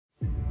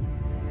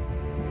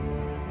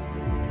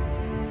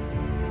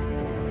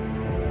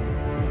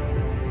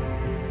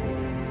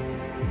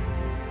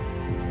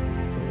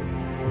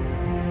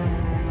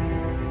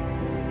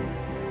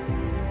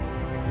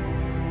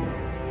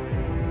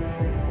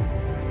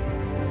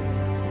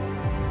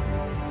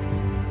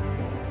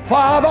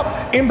Father,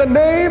 in the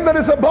name that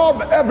is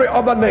above every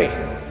other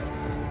name,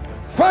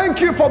 thank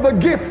you for the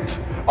gift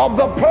of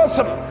the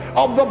person,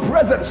 of the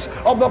presence,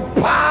 of the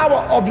power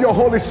of your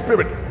Holy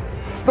Spirit.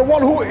 The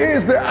one who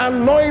is the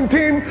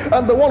anointing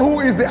and the one who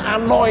is the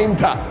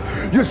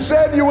anointer. You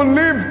said you will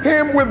leave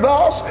him with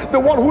us, the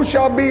one who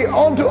shall be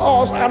unto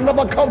us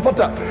another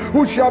comforter,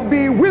 who shall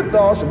be with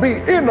us, be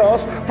in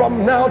us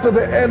from now to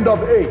the end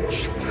of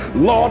age.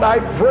 Lord, I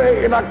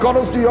pray in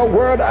accordance to your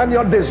word and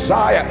your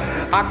desire,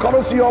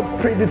 according to your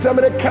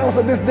predetermined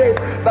counsel this day,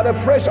 that a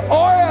fresh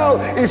oil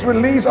is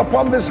released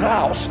upon this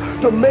house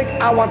to make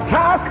our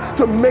task,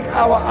 to make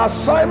our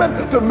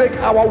assignment, to make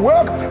our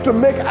work, to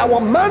make our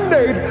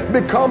mandate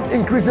become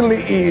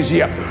increasingly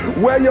easier.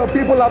 Where your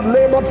people have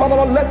labored, Father,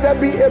 Lord, let there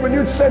be a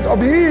renewed sense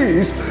of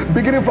ease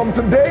beginning from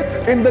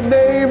today in the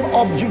name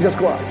of Jesus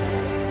Christ.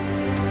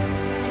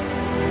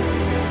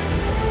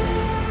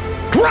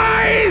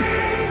 Christ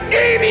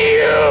in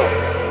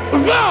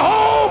you, the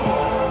hope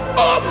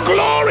of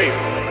glory.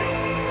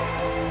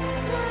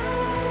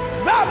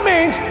 That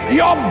means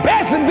your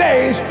best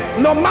days,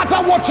 no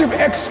matter what you've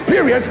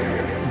experienced,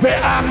 they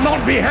are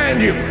not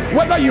behind you.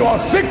 Whether you are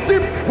 60,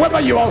 whether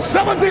you are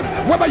 70,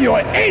 whether you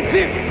are 80,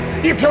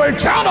 if you're a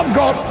child of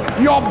God,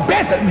 your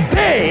best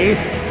days,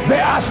 they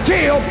are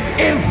still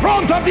in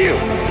front of you.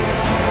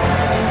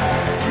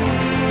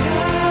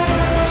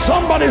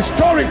 Somebody's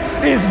story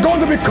is going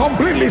to be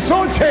completely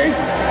so changed,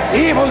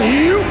 even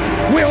you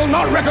will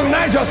not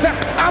recognize yourself.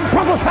 I'm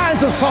prophesying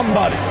to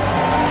somebody.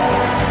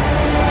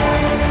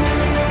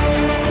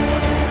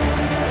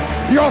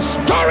 Your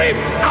story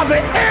at the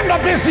end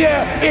of this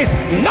year is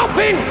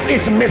nothing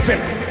is missing.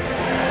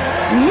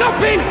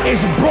 Nothing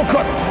is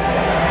broken.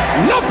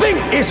 Nothing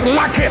is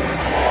lacking.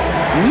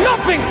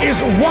 Nothing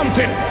is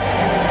wanting.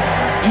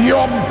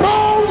 Your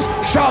bones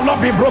shall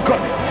not be broken.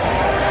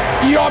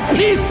 Your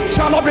peace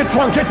shall not be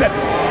truncated.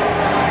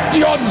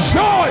 Your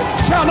joy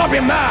shall not be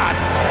mad.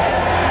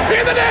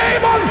 In the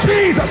name of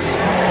Jesus,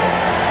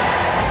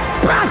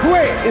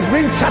 pathway is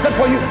being charted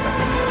for you.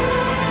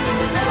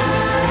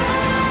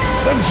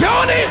 The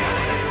journey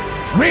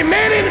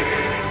remaining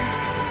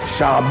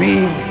shall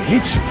be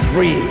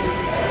hitch-free.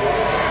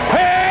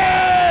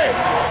 Hey,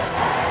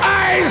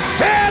 I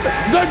said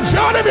the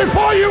journey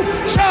before you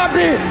shall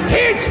be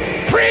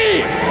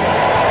hitch-free.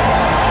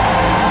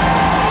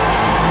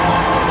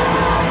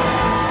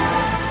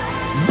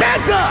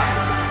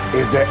 Better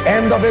is the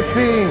end of a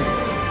thing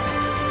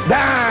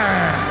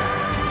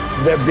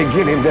than the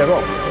beginning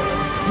thereof.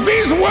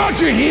 These words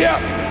you hear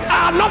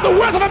are not the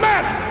words of a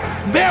man.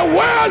 They're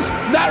words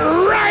that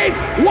write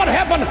what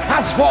heaven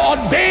has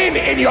foreordained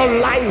in your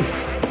life.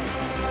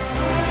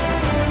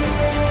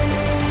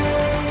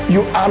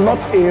 You are not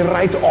a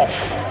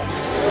write-off.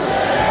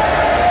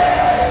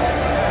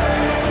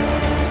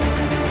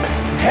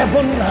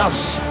 Heaven has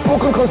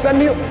spoken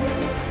concerning you.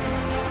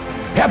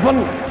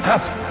 Heaven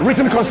has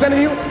written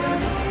concerning you.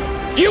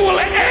 You will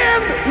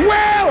end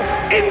well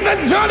in the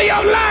journey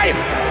of life.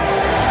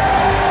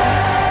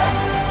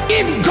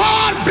 If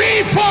God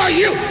be for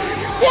you,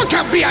 what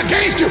can be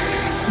against you?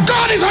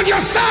 God is on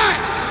your side.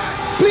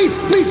 Please,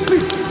 please,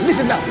 please,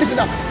 listen now, listen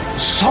now.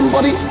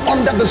 Somebody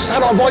under the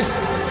sound of voice,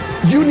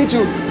 you need to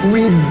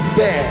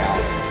rebel.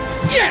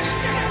 Yes,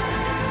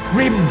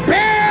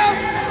 rebel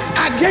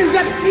against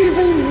that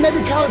evil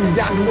medical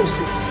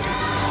diagnosis.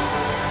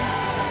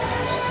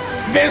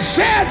 They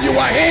said you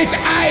are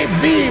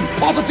HIV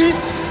positive.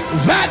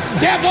 That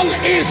devil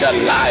is a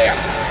liar.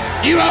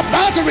 You are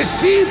about to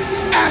receive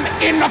an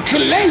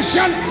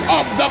inoculation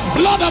of the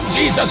blood of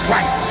Jesus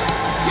Christ.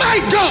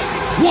 My God,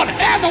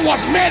 whatever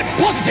was made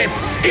positive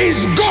is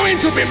going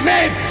to be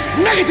made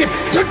negative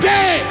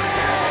today,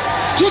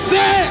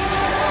 today,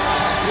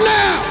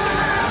 now,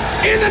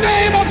 in the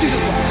name of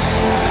Jesus Christ.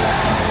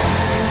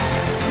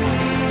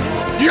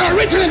 You are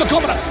written in the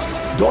covenant.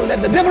 Don't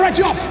let the devil write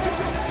you off.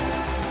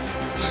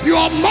 You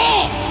are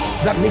more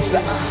than meets the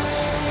eye.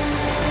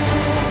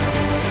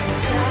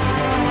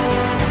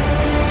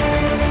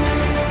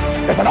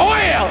 There's an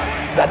oil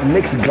that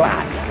makes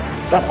glad.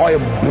 That oil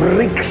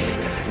breaks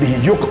the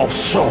yoke of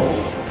sorrow.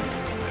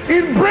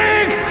 It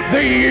breaks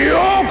the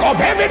yoke of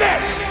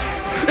heaviness.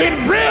 It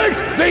breaks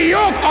the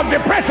yoke of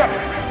depression.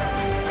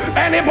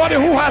 Anybody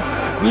who has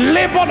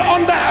labored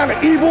under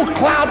an evil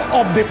cloud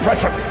of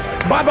depression,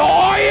 by the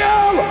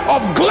oil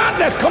of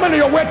gladness coming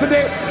your way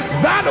today,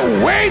 that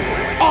weight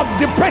of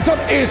depression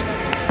is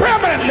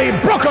permanently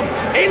broken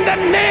in the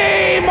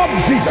name of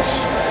Jesus.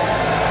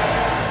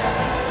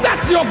 That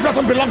yoke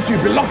doesn't belong to you,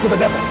 it belongs to the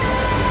devil.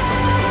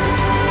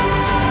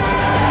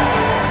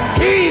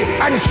 He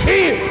and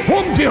she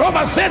whom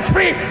Jehovah sets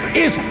free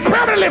is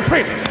permanently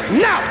free.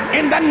 Now,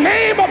 in the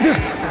name of Jesus,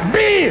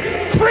 be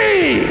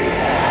free.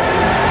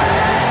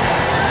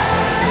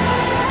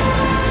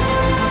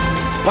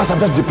 Pastor, I'm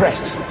just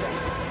depressed.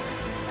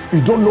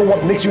 You don't know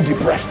what makes you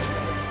depressed.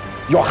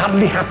 You're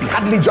hardly happy,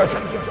 hardly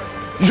joyful.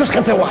 You just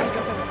can't tell why.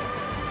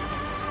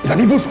 It's an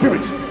evil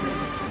spirit.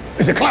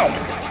 It's a cloud.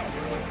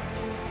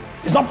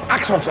 It's not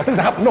actions or things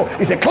that happen. No,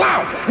 it's a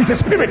cloud. It's a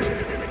spirit.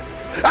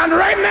 And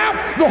right now,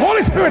 the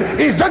Holy Spirit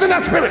is judging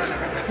that spirit,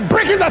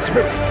 breaking that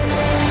spirit.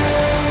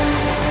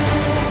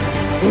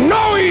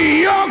 No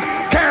yoke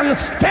can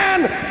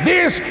stand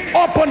these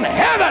open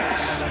heavens.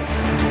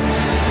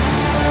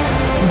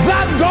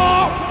 That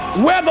door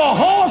where the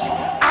horse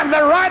and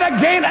the rider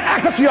gain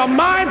access to your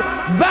mind,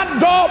 that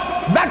door,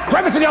 that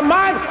crevice in your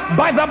mind,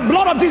 by the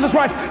blood of Jesus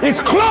Christ, is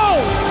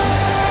closed.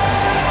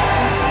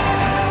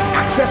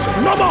 Access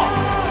no more.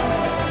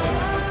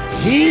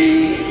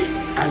 He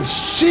and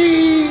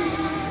she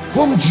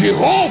whom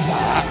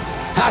Jehovah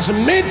has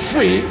made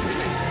free,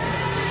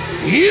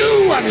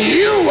 you and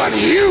you and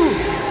you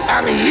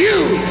and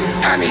you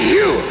and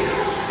you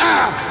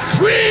are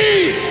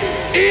free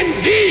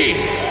indeed.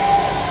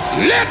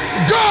 Let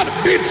God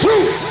be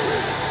true.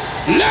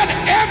 Let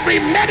every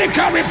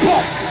medical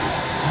report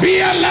be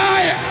a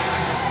liar.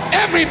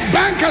 Every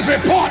banker's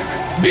report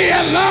be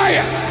a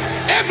liar.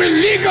 Every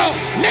legal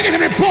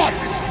negative report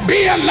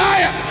be a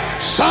liar.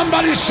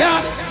 Somebody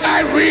shout,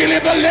 I really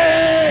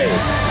believe.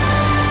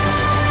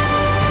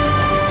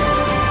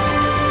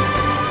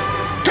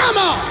 Come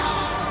on.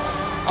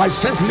 I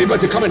sense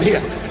liberty coming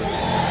here.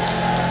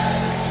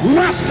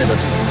 Mass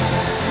liberty.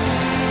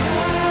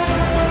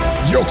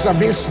 Yokes are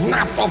being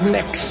snapped off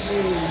necks.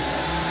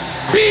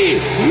 Be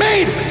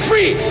made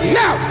free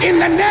now in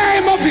the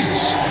name of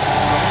Jesus.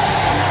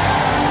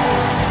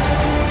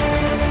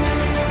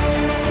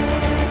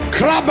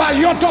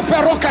 Krabayoto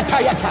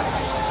perokatayata.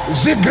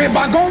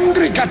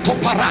 Zigrebagongri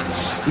katopara.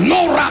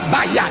 Lora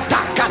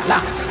bayata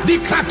kala.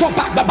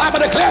 Dikratopa. The Bible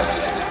declares,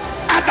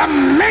 at the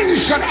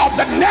mention of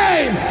the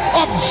name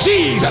of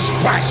Jesus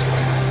Christ,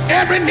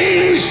 every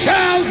knee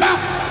shall bow,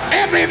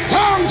 every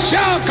tongue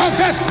shall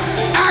confess.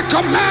 I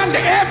command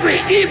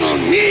every evil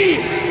knee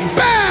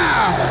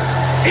bow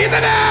in the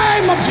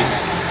name of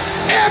Jesus.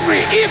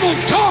 Every evil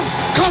tongue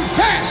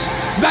confess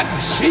that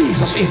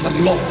Jesus is the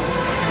Lord.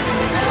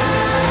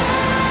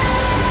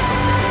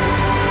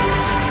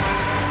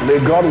 May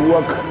God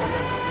work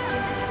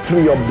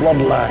through your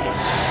bloodline.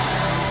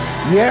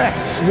 Yes,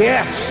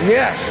 yes,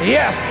 yes,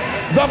 yes.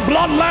 The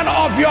bloodline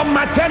of your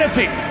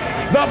maternity,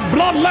 the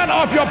bloodline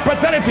of your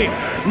paternity.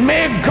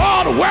 May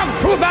God work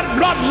through that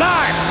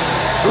bloodline.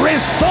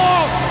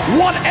 Restore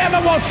whatever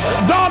was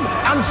done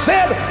and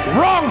said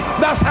wrong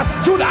that has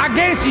stood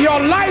against your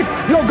life,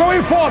 you're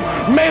going forward.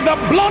 May the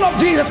blood of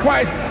Jesus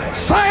Christ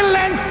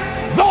silence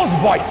those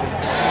voices.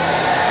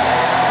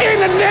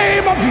 In the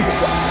name of Jesus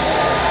Christ.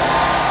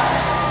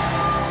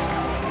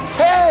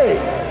 Hey,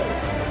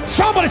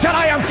 somebody said,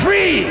 I am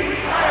free.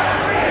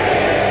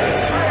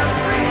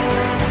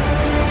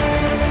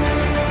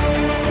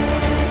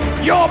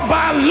 Your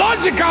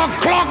biological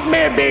clock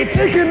may be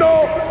ticking,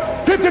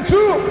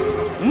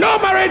 52, no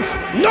marriage,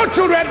 no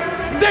children,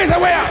 there's a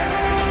way out.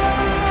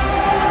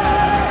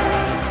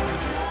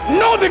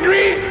 No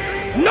degree,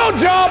 no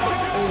job,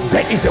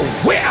 there is a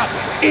way out.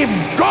 If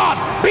God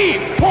be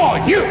for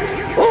you,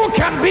 who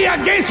can be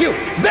against you?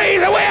 There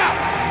is a way out.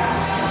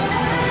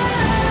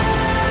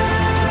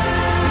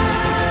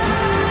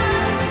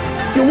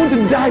 You want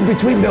to die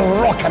between the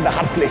rock and the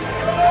hard place.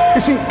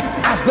 You see,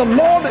 as the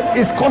Lord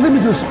is causing me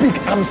to speak,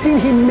 I'm seeing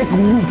him make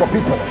room for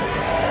people.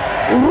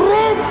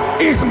 Room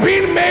is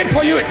being made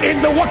for you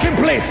in the working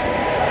place.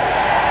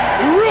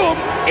 Room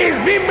is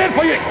being made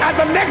for you at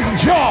the next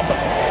job.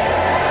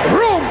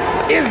 Room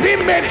is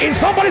being made in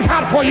somebody's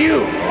heart for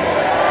you.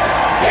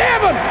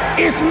 Heaven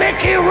is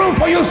making room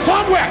for you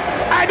somewhere.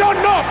 I don't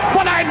know,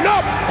 but I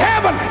know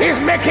heaven is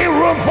making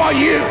room for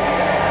you.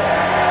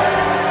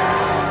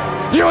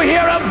 You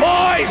hear a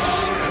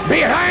voice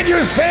behind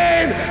you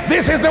saying,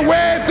 this is the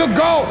way to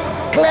go.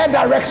 Clear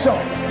direction.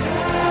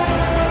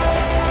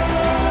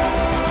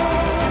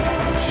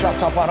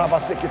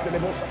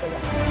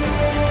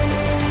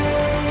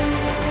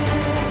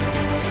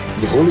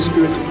 The Holy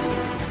Spirit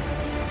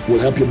will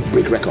help you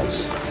break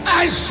records.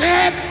 I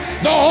said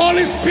the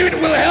Holy Spirit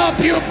will help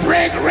you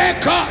break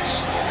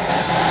records.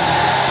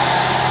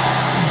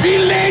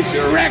 Village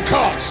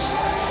records.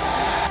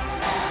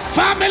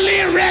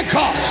 Family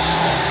records.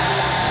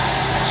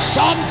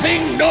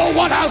 Something no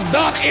one has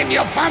done in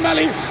your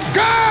family,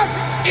 God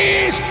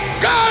is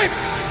going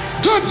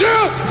to do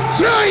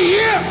through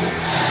you.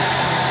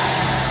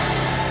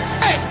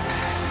 Hey.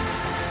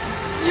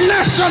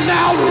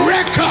 National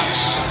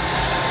records.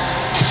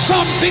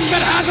 Something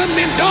that hasn't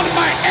been done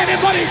by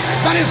anybody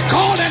that is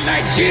called in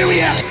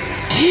Nigeria.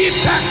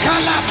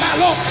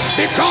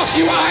 Because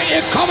you are a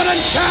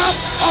covenant child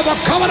of a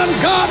covenant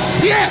God.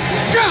 Yeah,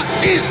 God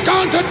is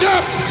going to do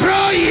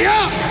through you.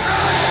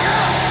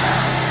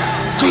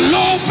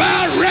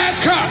 Global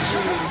records.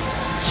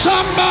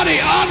 Somebody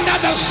under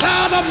the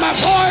sound of my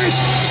voice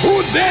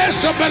who dares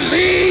to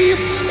believe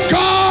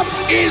God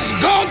is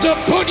going to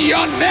put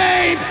your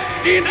name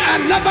in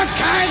another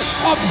kind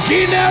of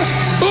Guinness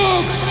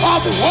Book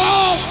of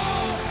World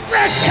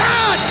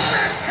Records.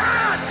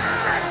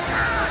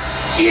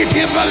 If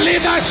you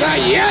believe, I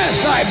say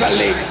yes, I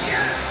believe.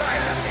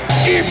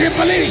 If you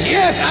believe,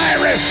 yes, I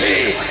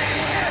receive.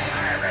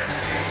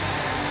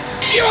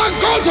 You are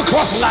going to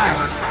cross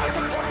lines.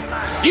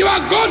 You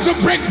are going to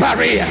break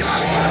barriers,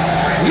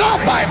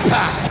 not by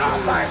power,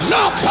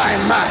 not by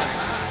might,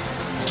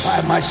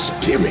 by my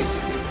spirit.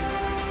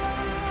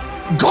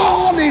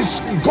 God is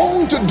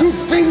going to do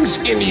things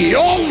in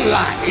your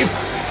life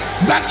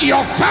that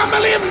your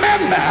family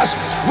members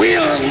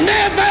will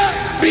never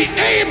be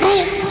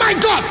able, my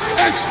God,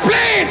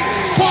 explain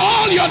for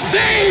all your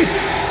days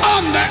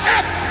on the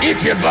earth.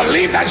 If you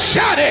believe that,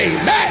 shout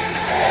amen.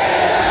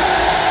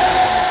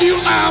 You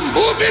are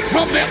moving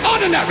from the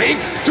ordinary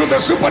to the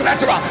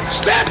supernatural.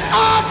 Step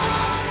up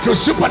to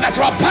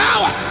supernatural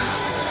power.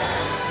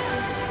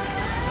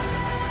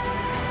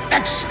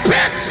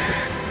 Expect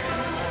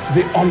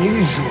the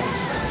unusual.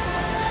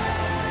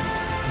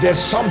 There's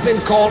something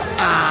called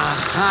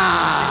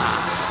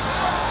aha.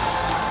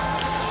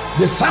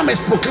 The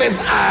psalmist proclaims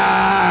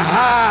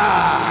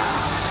aha.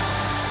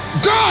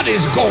 God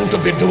is going to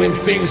be doing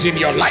things in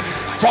your life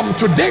from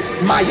today,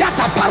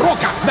 Mayata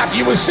Paroka, that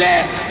you will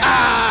say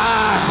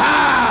aha.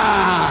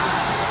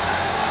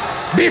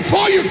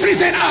 Before you finish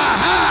saying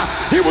aha,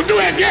 he will do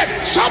it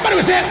again. Somebody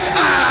will say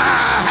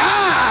aha.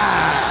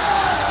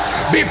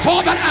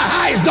 Before that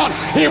aha is done,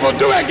 he will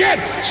do it again.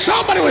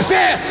 Somebody will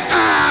say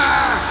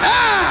aha.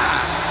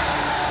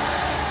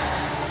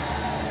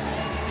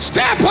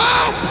 Step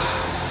up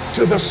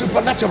to the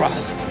supernatural.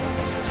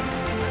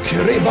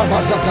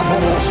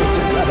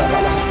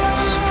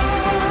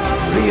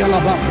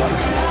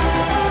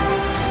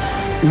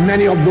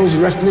 Many of those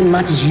wrestling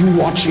matches you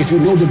watch, if you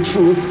know the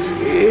truth,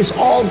 it's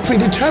all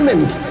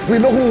predetermined. We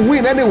know who will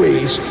win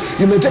anyways.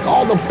 You may take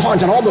all the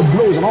punch and all the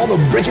blows and all the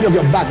breaking of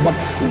your back, but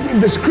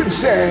the script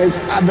says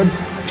at the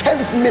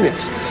 10th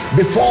minutes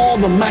before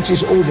the match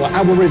is over,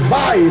 I will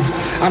revive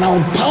and I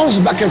will pounce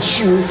back at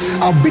you.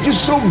 I'll beat you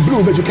so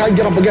blue that you can't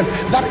get up again.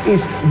 That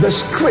is the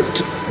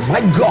script.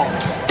 My God,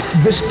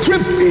 the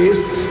script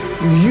is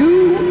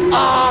you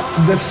are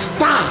the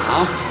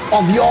star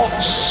of your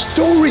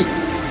story.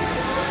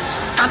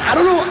 And I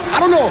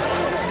don't know,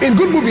 in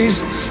good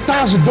movies,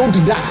 stars don't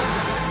die.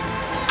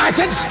 I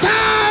said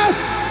stars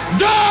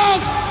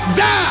don't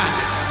die.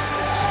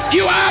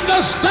 You are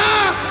the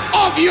star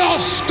of your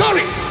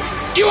story.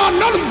 You are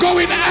not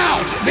going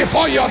out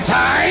before your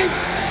time.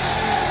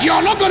 You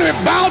are not going to be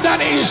bowed down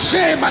in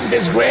shame and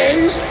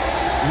disgrace.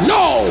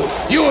 No,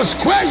 you will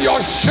square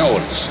your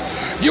shoulders.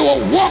 You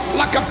will walk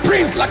like a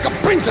prince, like a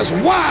princess.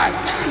 Why?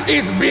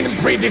 It's been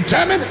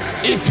predetermined.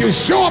 If you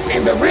show up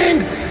in the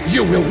ring,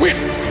 you will win.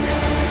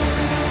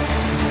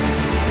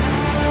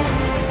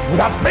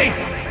 Without faith,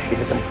 it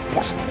is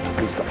impossible to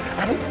please God.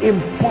 An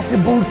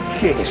impossible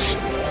case.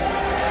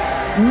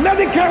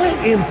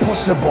 Medically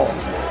impossible.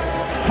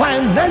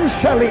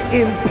 Financially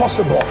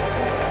impossible.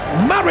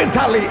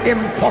 Maritally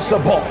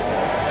impossible.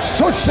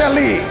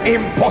 Socially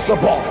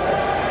impossible.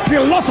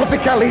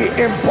 Philosophically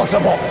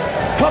impossible.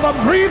 Father,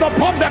 breathe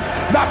upon them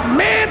that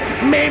men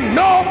may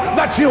know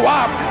that you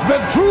are the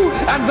true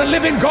and the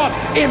living God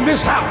in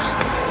this house.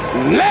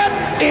 Let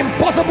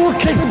impossible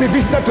cases be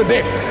visited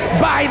today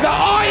by the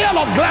oil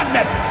of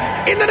gladness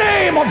in the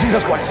name of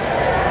Jesus Christ.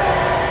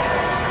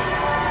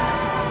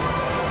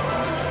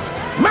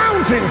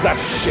 Mountains are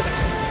shifting.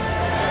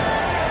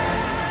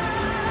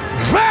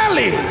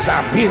 Valleys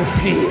are being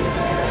filled.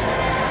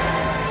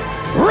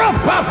 Rough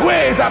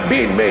pathways are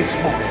being made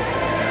smooth.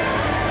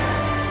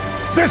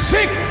 The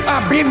sick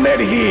are being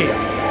made healed.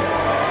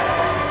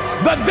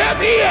 The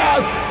deaf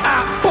ears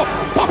are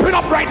popping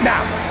up right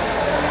now.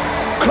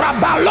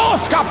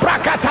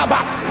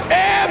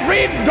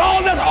 Every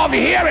dullness of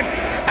hearing,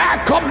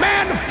 I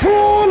command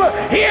full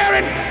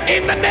hearing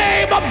in the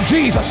name of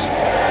Jesus.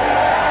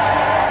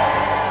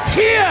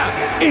 Fear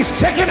is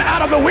taken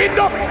out of the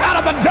window, out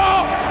of the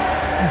door.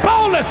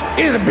 Boldness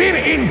is being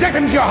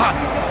injected into your heart.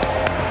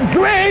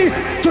 Grace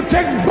to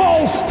take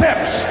bold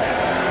steps.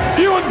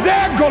 You will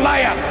dare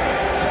Goliath.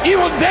 You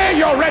will dare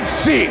your Red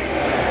Sea.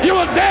 You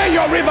will dare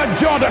your River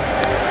Jordan.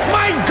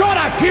 My God,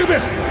 I feel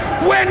this.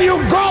 When you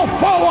go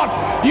forward,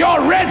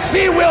 your Red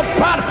Sea will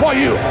part for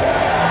you.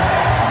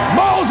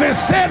 Moses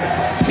said,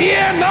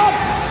 fear not,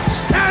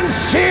 stand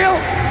still,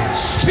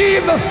 see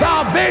the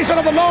salvation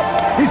of the Lord.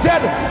 He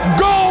said,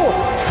 go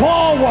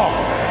forward.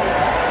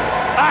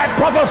 I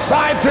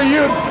prophesy to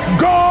you,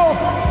 go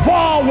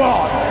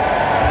forward.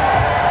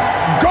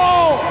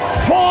 Go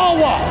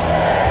forward.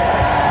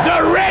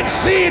 The Red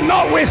Sea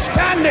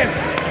notwithstanding,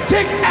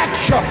 take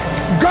action.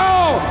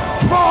 Go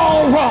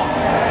forward.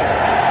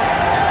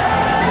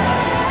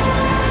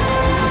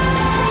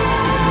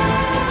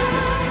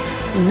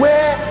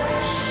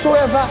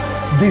 Wheresoever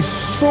the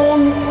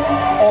sole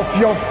of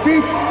your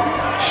feet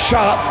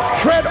shall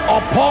tread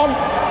upon,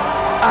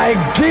 I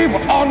give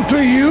unto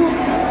you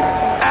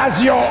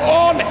as your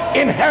own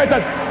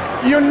inheritance.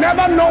 You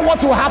never know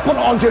what will happen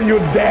until you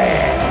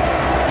dare.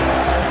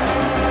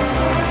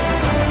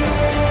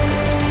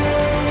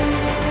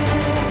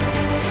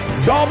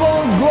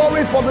 Double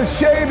glory for the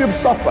shame you've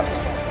suffered.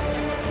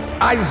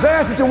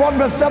 Isaiah 61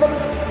 verse 7,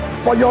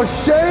 for your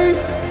shame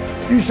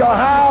you shall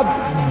have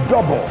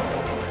double,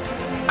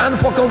 and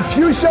for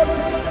confusion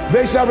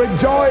they shall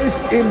rejoice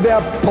in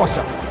their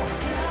portion.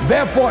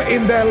 Therefore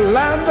in their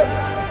land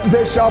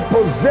they shall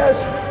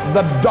possess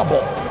the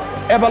double.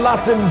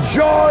 Everlasting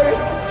joy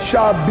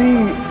shall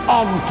be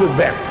unto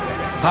them.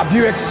 Have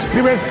you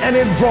experienced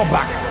any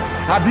drawback?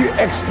 Have you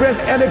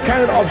experienced any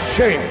kind of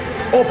shame?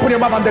 Open your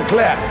mouth and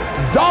declare,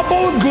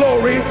 double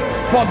glory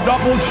for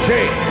double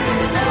shame.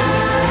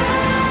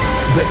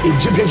 The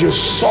Egyptians you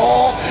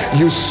saw,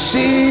 you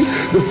see.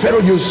 The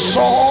Pharaoh you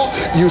saw,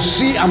 you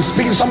see. I'm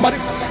speaking to somebody.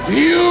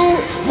 You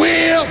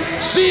will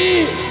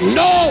see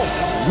no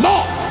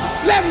more.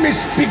 Let me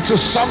speak to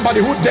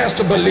somebody who dares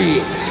to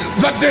believe.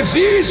 The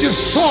disease you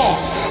saw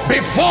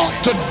before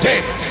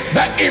today,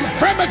 the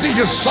infirmity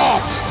you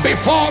saw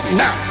before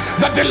now,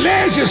 the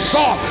delays you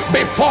saw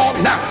before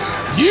now,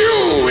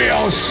 you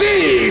will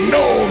see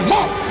no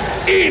more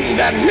in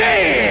the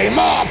name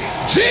of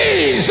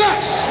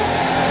Jesus.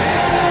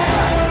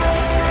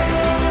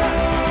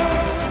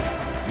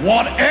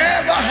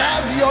 Whatever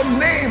has your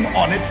name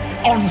on it,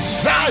 on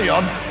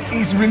Zion,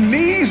 is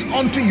released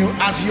unto you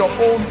as your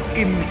own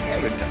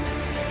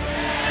inheritance.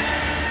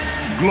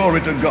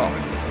 Glory to God.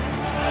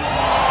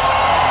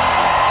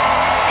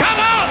 Come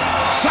on,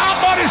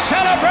 somebody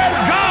celebrate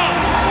God.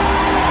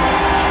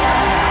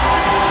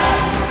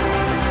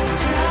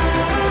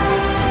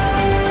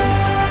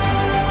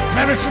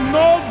 There is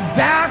no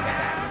dark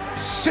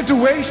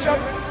situation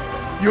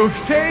you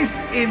face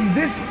in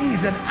this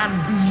season and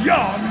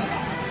beyond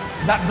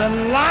that the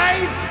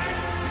light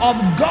of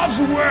God's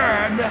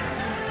word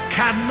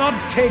cannot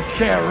take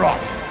care of.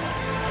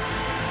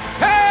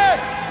 Hey,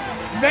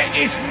 there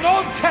is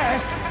no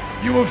test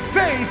you will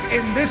face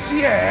in this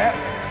year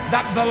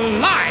that the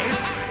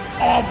light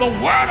of the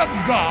word of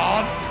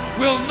God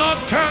will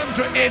not turn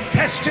to a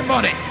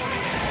testimony.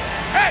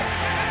 Hey,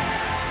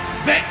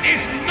 there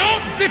is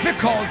no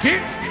difficulty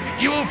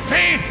you will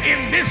face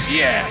in this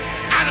year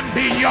and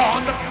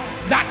beyond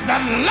that the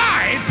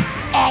light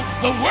of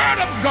the word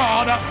of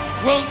God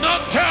will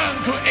not turn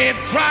to a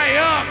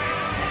triumph.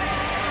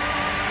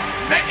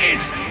 There is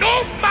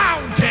no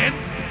mountain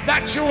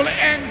that you will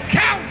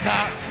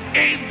encounter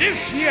in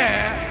this year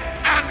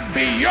and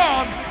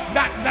beyond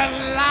that the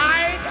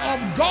light of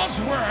God's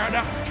word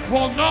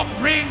will not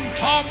bring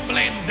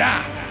tumbling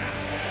down.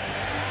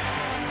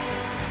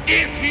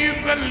 If you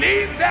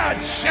believe that,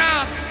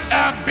 shout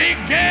a big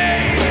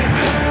game.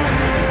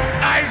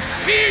 I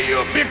see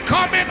you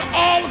becoming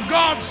all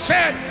God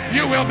said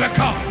you will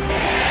become.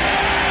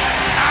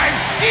 I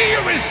see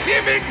you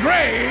receiving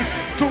grace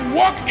to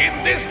walk in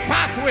this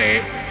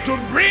pathway to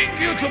bring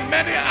you to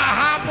many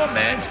aha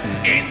moments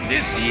in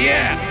this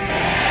year.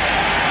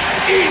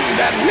 In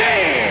the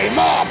name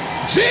of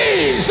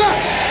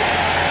Jesus.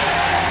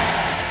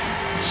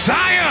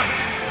 Zion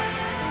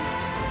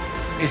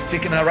is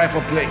taking her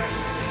rightful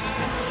place.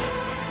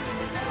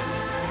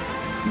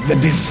 The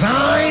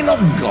design of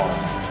God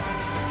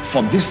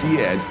for this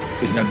year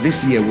is that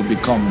this year will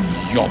become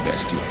your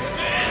best year.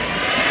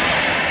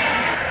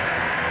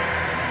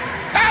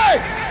 Hey,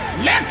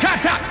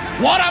 Lekata,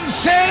 what I'm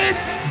saying,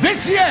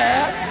 this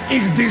year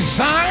is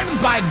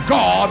designed by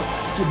God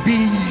to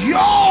be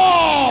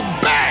your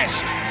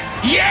best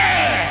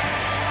year.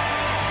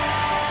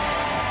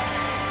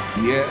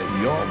 Yeah,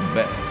 your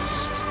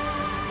best.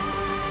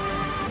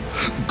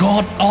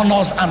 God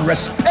honors and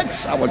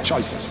respects our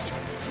choices.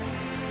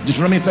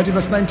 Deuteronomy 30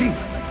 verse 19.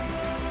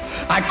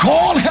 I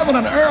call heaven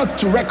and earth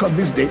to record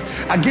this day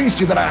against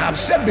you that I have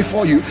set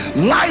before you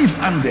life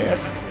and death,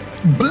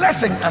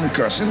 blessing and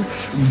cursing.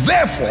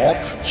 Therefore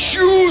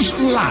choose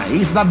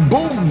life that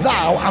both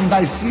thou and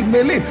thy seed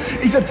may live.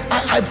 He said,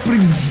 I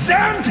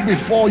present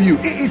before you.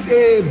 It's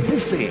a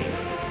buffet.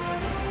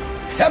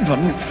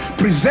 Heaven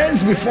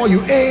presents before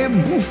you a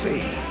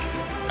buffet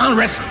and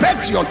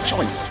respects your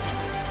choice.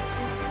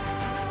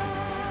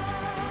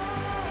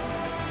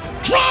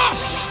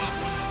 Trust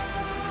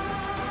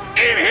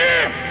in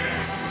him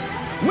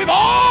with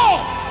all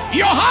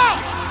your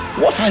heart.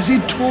 What has he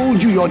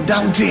told you you're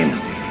doubting?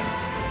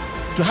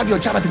 To have your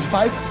child at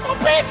 55? Stop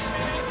it.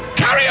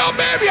 Carry your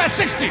baby at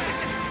 60.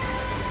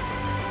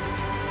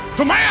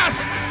 To marry at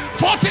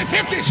 40,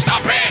 50?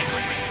 Stop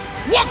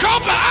it. Walk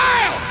up the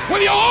aisle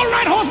with your all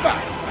right husband.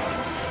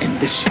 In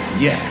this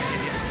year,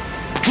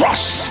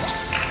 trust.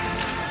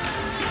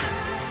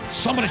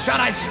 Somebody shout,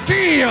 I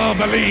still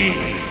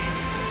believe.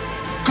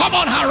 Come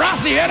on,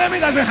 harass the enemy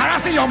that's been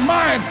harassing your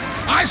mind.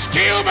 I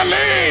still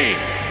believe.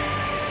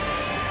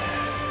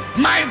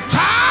 My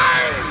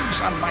times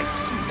and my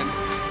seasons,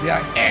 they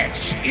are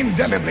etched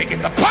indelibly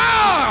in the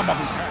palm of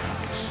his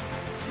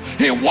hands.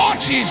 He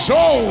watches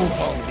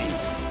over me.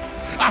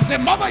 As a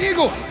mother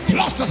eagle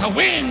flusters her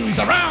wings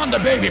around the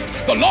baby,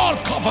 the Lord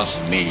covers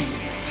me.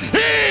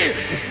 He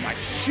is my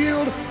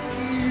shield.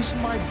 He is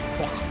my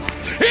buckler.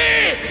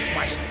 He is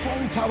my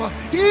strong tower.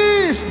 He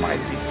is my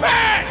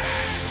defense.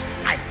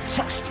 I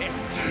trust him.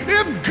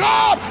 If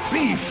God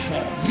be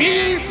for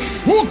me,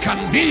 who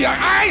can be?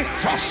 I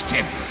trust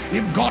him.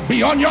 If God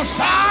be on your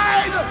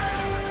side,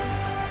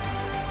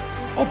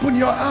 open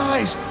your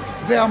eyes.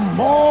 There are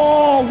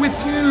more with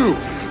you.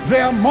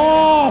 They are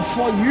more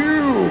for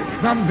you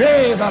than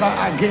they that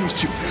are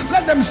against you.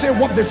 Let them say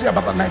what they say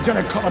about the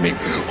Nigerian economy.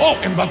 Oh,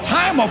 in the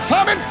time of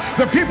famine,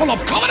 the people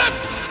of covenant,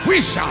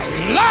 we shall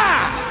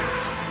laugh.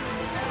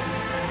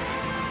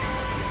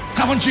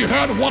 Haven't you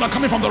heard water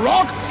coming from the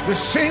rock? The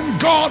same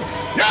God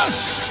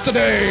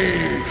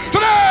yesterday,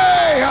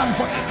 today, and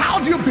for. How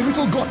do you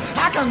belittle God?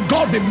 How can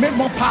God be made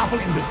more powerful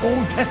in the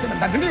Old Testament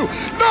than the New?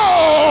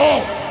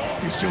 No!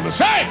 He's still the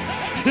same.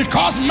 He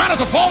caused manna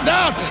to fall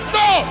down.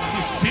 No!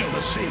 He's still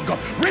the same God.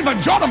 River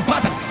Jordan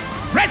pattern,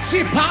 Red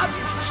Sea part,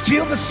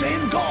 still the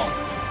same God.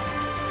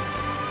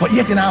 But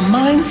yet in our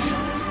minds,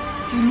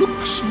 he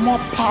looks more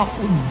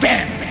powerful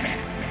then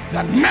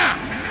than now.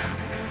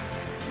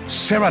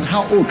 Sarah and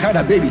how old carried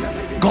a baby.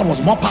 God was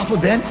more powerful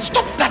then.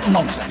 Stop that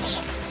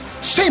nonsense.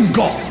 Same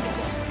God.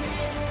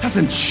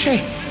 Hasn't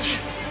changed.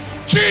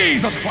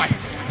 Jesus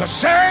Christ, the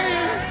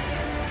same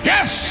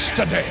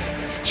yesterday.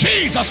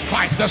 Jesus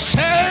Christ, the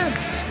same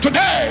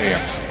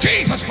today.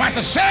 Jesus Christ,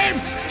 the same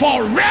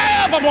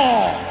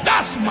forevermore.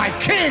 That's my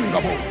King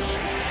of Kings.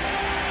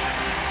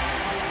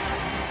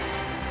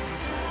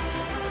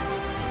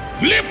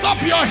 Lift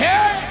up your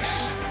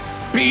heads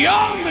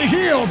beyond the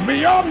hills,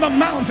 beyond the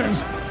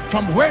mountains.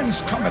 From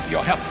whence cometh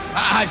your help?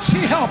 I see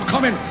help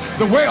coming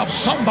the way of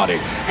somebody.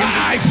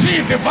 I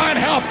see divine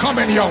help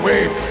coming your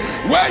way.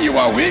 Where you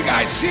are weak,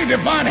 I see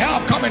divine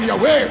help coming your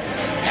way.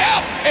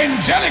 Help,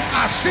 angelic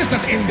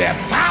assistance in their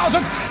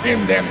thousands,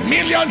 in their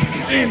millions,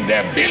 in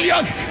their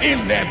billions,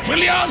 in their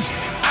trillions.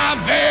 Are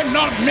they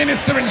not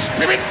ministering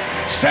spirit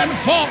sent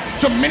forth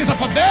to minister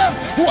for them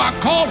who are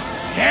called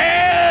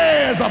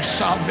heirs of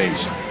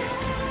salvation?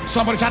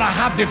 Somebody said, I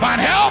have divine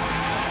help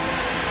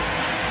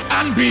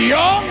and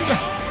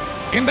beyond.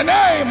 In the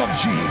name of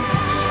Jesus.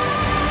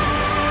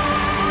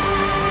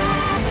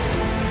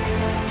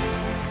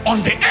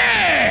 On the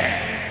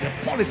air, the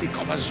policy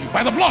covers you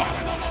by the blood.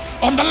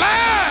 On the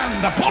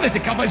land, the policy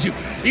covers you.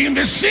 In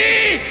the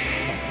sea,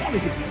 the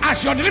policy.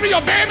 As you're delivering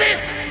your baby,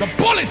 the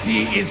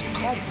policy is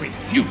covering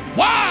you.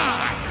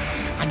 Why?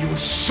 And you will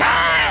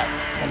serve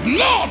the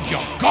Lord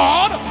your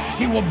God.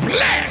 He will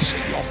bless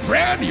your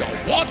bread, your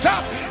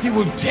water. He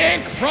will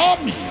take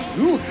from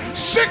you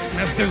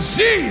sickness,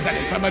 disease, and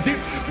infirmity.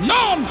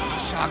 None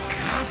shall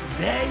cast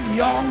their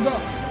young.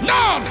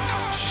 None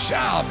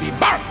shall be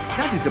barren.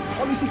 That is a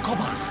policy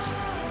cover.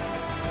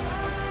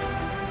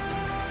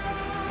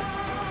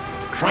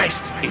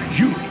 Christ in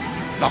you,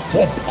 the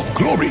hope of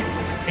glory.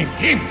 In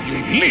him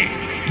you live,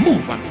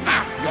 move, and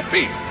have your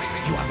being.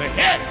 You are the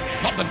head,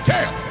 not the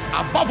tail.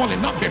 Above all,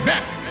 and not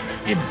beneath.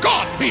 If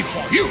God be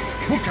for you,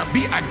 who can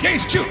be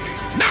against you?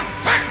 Now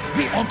thanks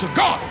be unto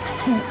God,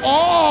 who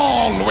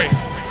always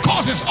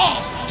causes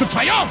us to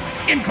triumph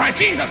in Christ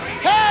Jesus.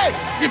 Hey,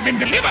 you've been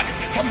delivered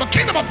from the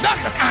kingdom of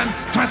darkness and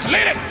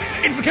translated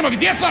into the kingdom of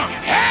the dear son.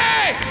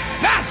 Hey,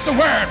 that's the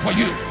word for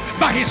you.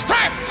 By his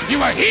stripes you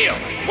were healed.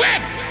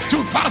 When?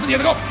 2,000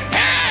 years ago.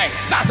 Hey,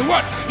 that's the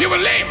word. You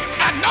will live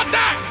and not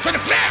die to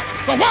declare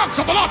the works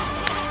of the Lord.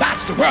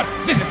 That's the word.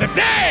 This is the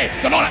day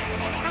the Lord.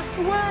 That's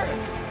the word.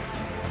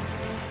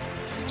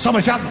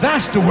 Somebody shout,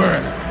 that's the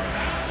word.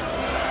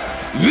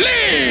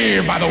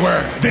 Live by the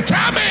word.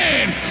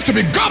 Determined to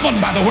be governed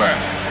by the word.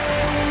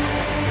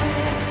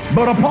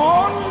 But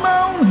upon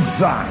Mount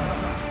Zion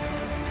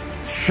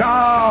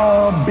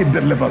shall be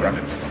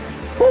deliverance.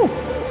 Woo.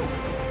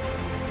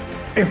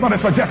 It's not a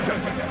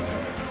suggestion.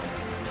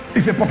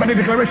 It's a prophetic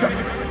declaration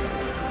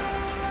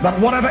that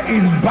whatever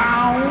is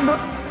bound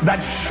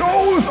that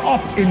shows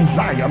up in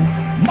Zion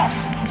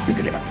must be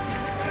delivered.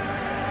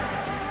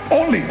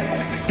 Only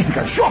if you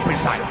can show up in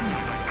Zion.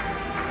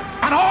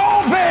 And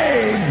all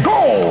they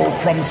go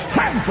from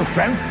strength to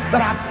strength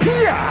that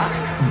appear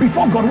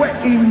before God were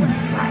in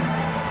Zion.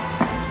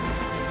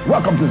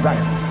 Welcome to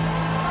Zion.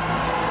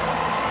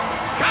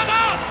 Come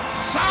on,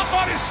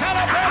 somebody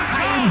celebrate.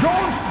 I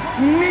don't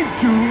need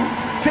to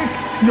take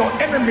your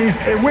enemies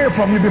away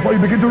from you before you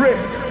begin to reign.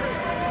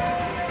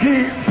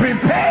 He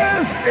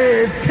prepares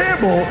a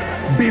table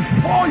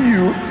before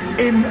you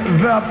in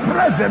the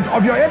presence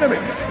of your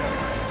enemies.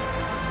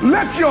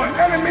 Let your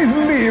enemies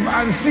live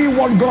and see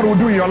what God will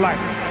do in your life.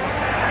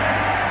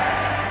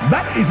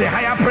 That is a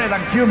higher prayer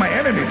than kill my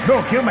enemies.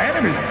 No, kill my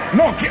enemies.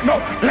 No,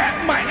 let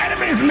my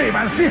enemies live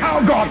and see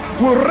how God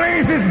will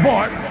raise his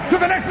boy to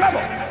the next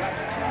level.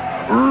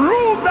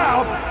 Ruled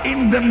out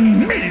in the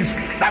midst.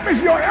 That means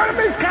your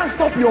enemies can't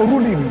stop your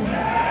ruling.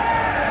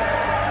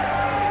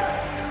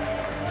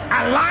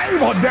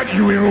 Alive or dead,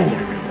 you will rule.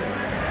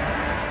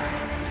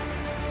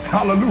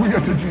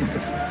 Hallelujah to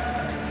Jesus.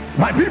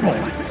 My people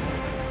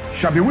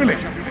shall be willing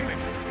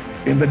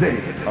in the day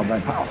of thy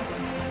power.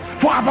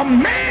 For at the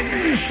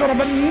mention of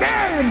the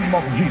name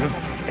of Jesus,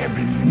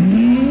 every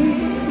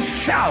knee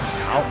shall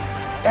bow,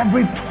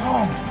 every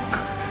tongue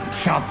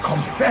shall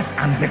confess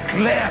and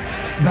declare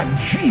that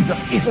Jesus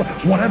is.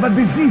 Whatever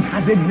disease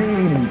has a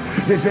name.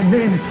 There's a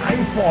name: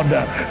 typhoid,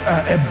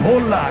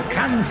 Ebola,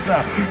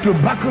 cancer,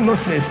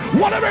 tuberculosis,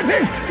 whatever it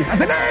is, it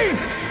has a name.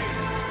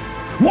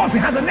 Once it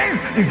has a name,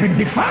 it's been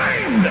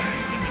defined,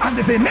 and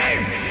there's a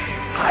name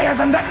higher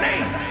than that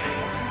name.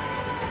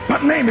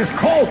 That name is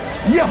called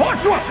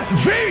Yehoshua,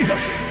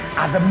 Jesus.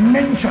 at the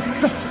mention,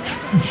 just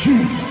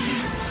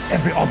Jesus,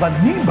 every other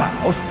knee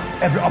bows,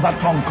 every other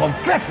tongue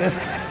confesses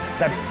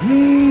that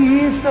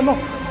he is the Lord.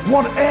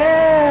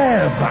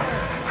 Whatever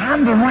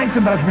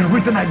handwriting that has been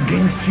written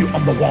against you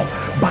on the wall,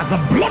 by the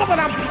blood of the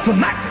Lamb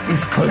tonight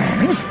is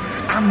cleansed,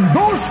 and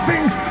those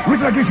things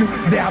written against you,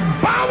 they are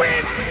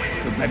bowing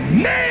to the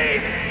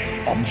name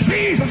of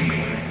Jesus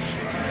Christ.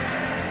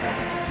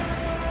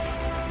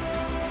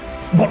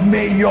 But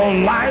may your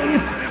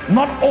life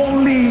not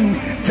only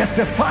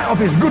testify of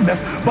his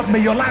goodness, but may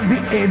your life be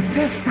a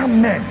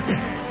testament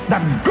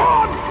that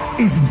God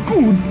is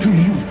good to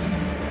you.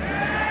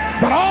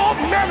 That all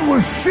men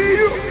will see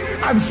you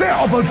and say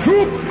of a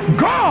truth,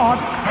 God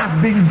has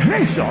been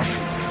gracious.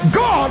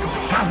 God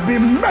has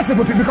been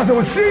merciful to you, because they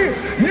will see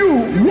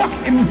you walk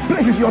in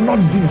places you're not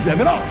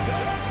deserving of.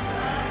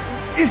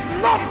 It's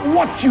not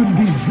what you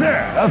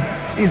deserve,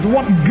 it's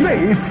what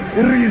grace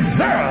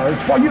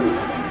reserves for you.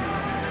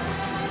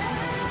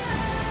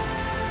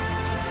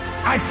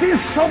 I see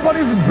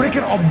somebody's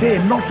breaking of day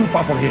not too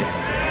far from here.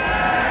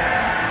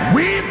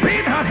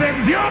 Weeping has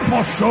endured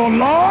for so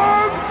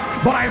long,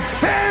 but I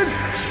sense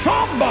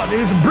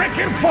somebody's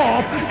breaking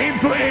forth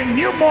into a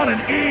new morning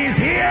is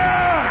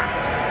here.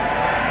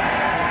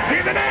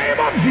 In the name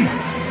of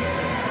Jesus.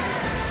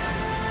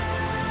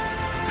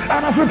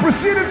 And as we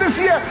proceed in this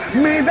year,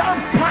 may that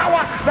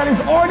power that is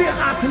already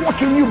at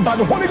work in you by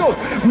the Holy Ghost,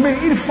 may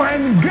it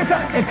find greater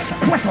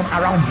expression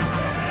around you.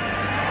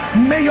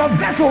 May your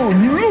vessel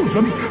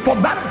loosen for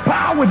that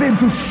power within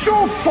to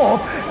show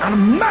forth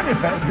and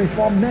manifest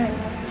before men.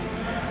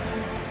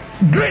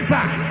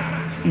 Greater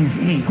is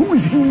he. Who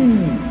is he?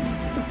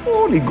 The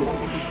Holy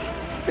Ghost,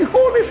 the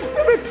Holy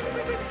Spirit.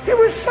 He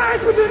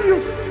resides within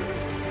you.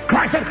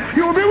 Christ said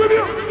he will be with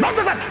you. Not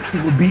just that, he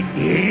will be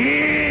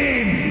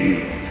in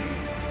you.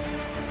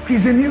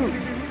 He's in you.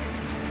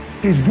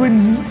 He's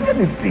doing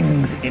many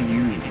things in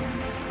you.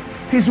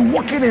 He's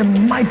working a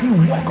mighty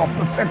work of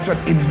perfection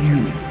in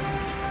you.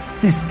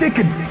 He's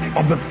taken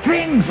of the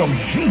things of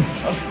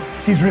Jesus,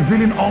 he's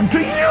revealing unto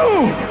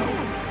you.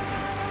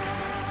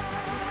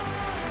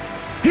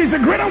 He's a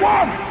greater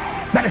one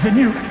that is in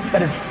you,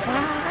 that is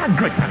far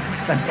greater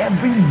than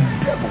every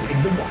devil in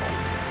the world.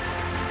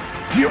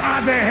 You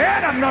are the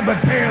head and not the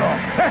tail.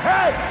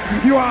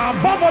 You are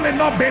above all and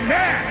not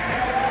beneath.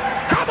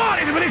 Come on,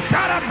 everybody,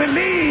 shout out,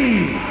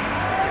 believe.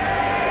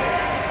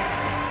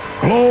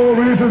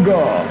 Glory to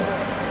God.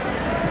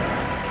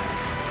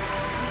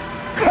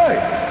 Hey.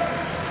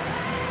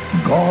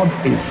 God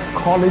is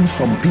calling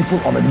some people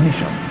on a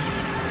mission,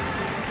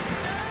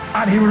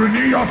 and he will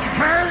renew your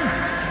strength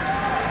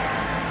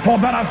for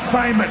that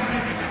assignment.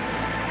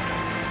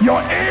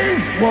 Your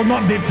age will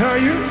not deter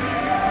you.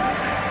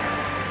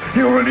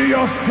 He will renew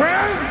your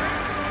strength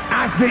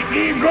as the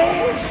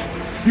eagles.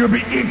 You'll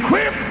be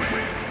equipped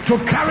to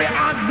carry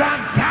out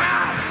that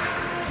task.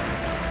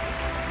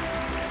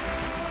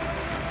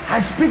 I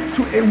speak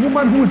to a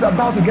woman who is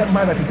about to get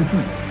married at 52.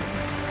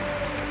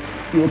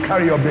 You will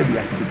carry your baby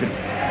at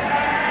 53.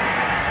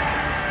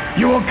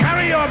 You will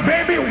carry your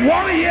baby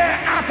 1 year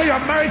after your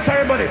marriage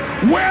ceremony,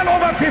 well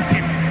over 50.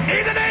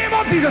 In the name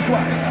of Jesus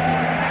Christ.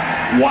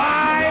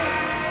 Why?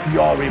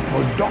 Your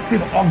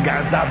reproductive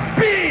organs are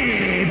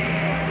big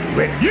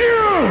with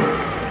you.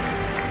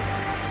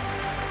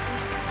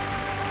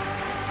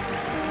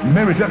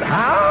 Mary said,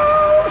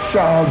 how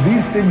shall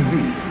these things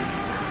be?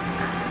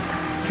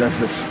 Says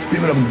the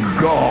Spirit of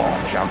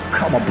God shall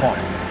come upon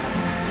you.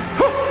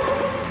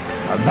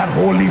 And that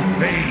holy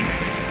faith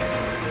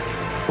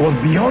was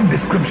beyond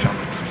description,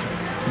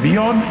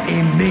 beyond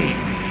a name,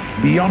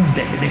 beyond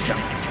definition.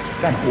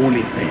 That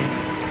holy thing,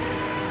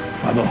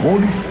 by the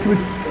Holy Spirit,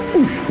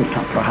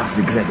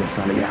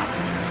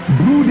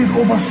 brooding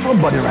over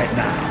somebody right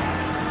now.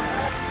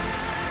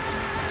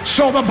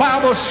 So the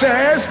Bible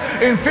says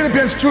in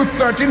Philippians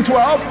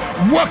 2:13-12,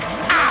 work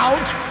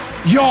out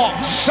your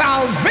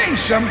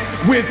salvation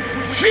with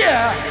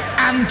fear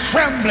and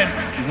trembling.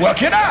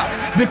 Work it out,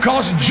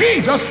 because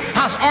Jesus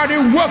has already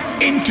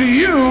worked into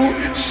you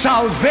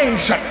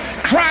salvation.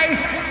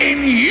 Christ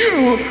in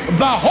you,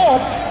 the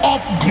hope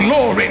of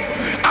glory.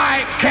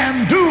 I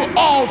can do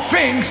all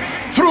things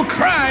through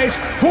Christ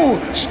who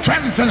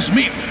strengthens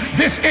me.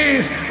 This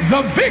is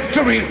the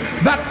victory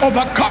that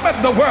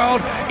overcometh the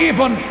world,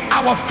 even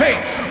our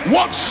faith.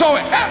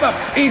 Whatsoever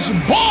is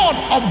born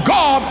of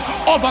God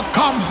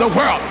overcomes the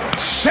world.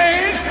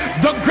 Saints,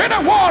 the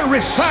greater one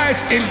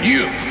resides in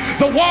you.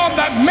 The one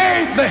that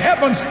made the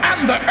heavens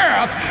and the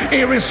earth,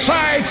 it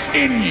resides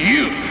in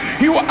you.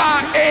 You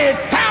are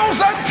 1,000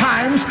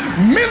 times,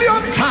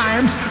 million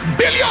times,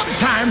 billion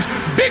times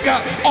bigger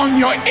on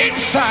your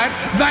inside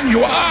than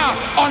you are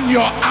on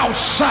your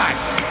outside.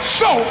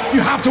 So you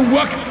have to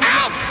work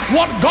out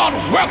what God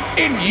worked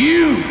in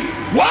you.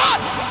 What?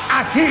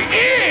 As he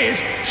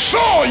is,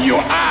 so you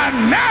are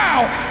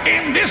now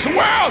in this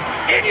world,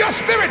 in your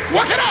spirit.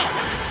 Work it out.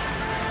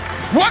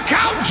 Work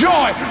out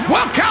joy.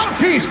 Work out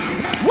peace.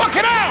 Work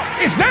it out.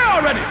 It's there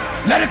already.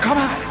 Let it come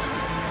out.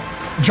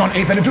 John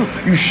 8:32.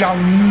 You shall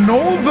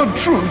know the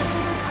truth,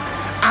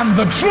 and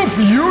the truth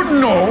you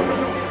know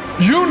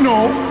You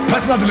know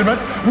personal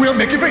deliverance will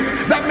make you free.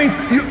 That means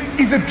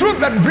it's a truth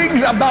that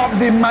brings about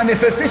the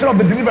manifestation of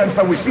the deliverance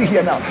that we see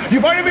here now.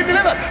 You've already been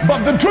delivered,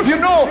 but the truth you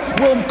know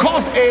will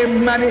cause a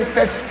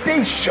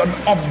manifestation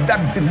of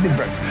that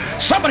deliverance.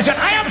 Somebody said,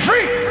 I am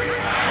free.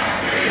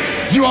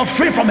 You are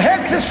free from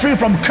hexes, free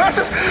from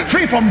curses,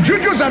 free from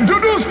jujus and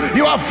dudus.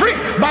 You are free.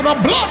 By the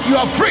blood, you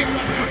are free.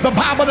 The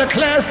Bible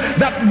declares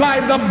that by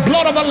the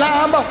blood of the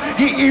Lamb,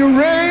 he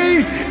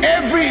erased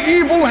every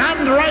evil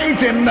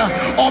handwriting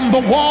on the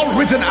wall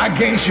written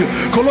against you.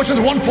 Colossians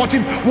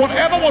 1:14,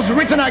 whatever was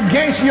written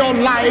against your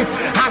life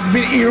has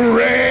been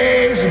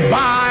erased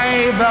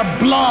by the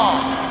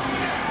blood.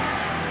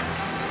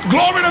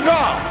 Glory to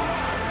God.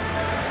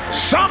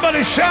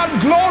 Somebody shout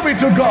glory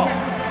to God.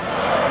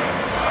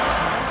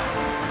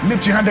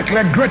 Lift your hand,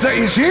 declare, greater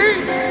is he.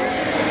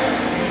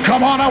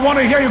 Come on, I want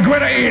to hear you.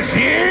 Greater is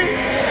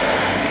he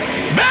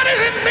that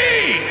is in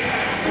me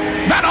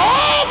than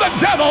all the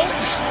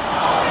devils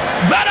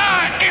that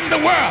are in the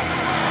world.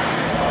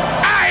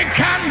 I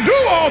can do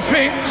all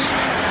things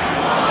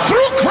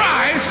through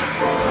Christ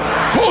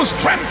who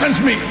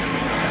strengthens me.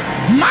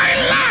 My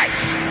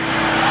life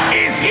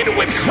is hid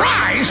with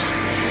Christ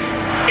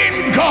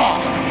in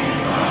God.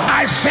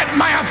 I set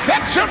my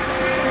affection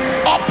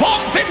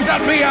upon things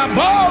that be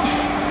above.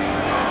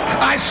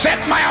 I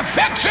set my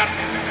affection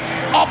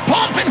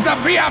upon things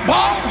that be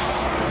above.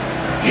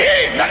 He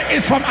that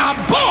is from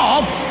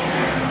above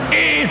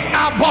is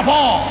above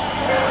all.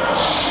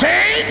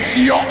 Saints,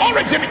 your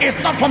origin is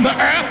not from the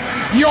earth.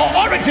 Your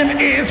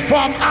origin is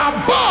from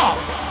above.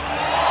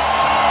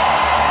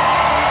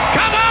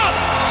 Come on,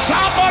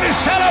 somebody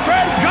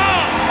celebrate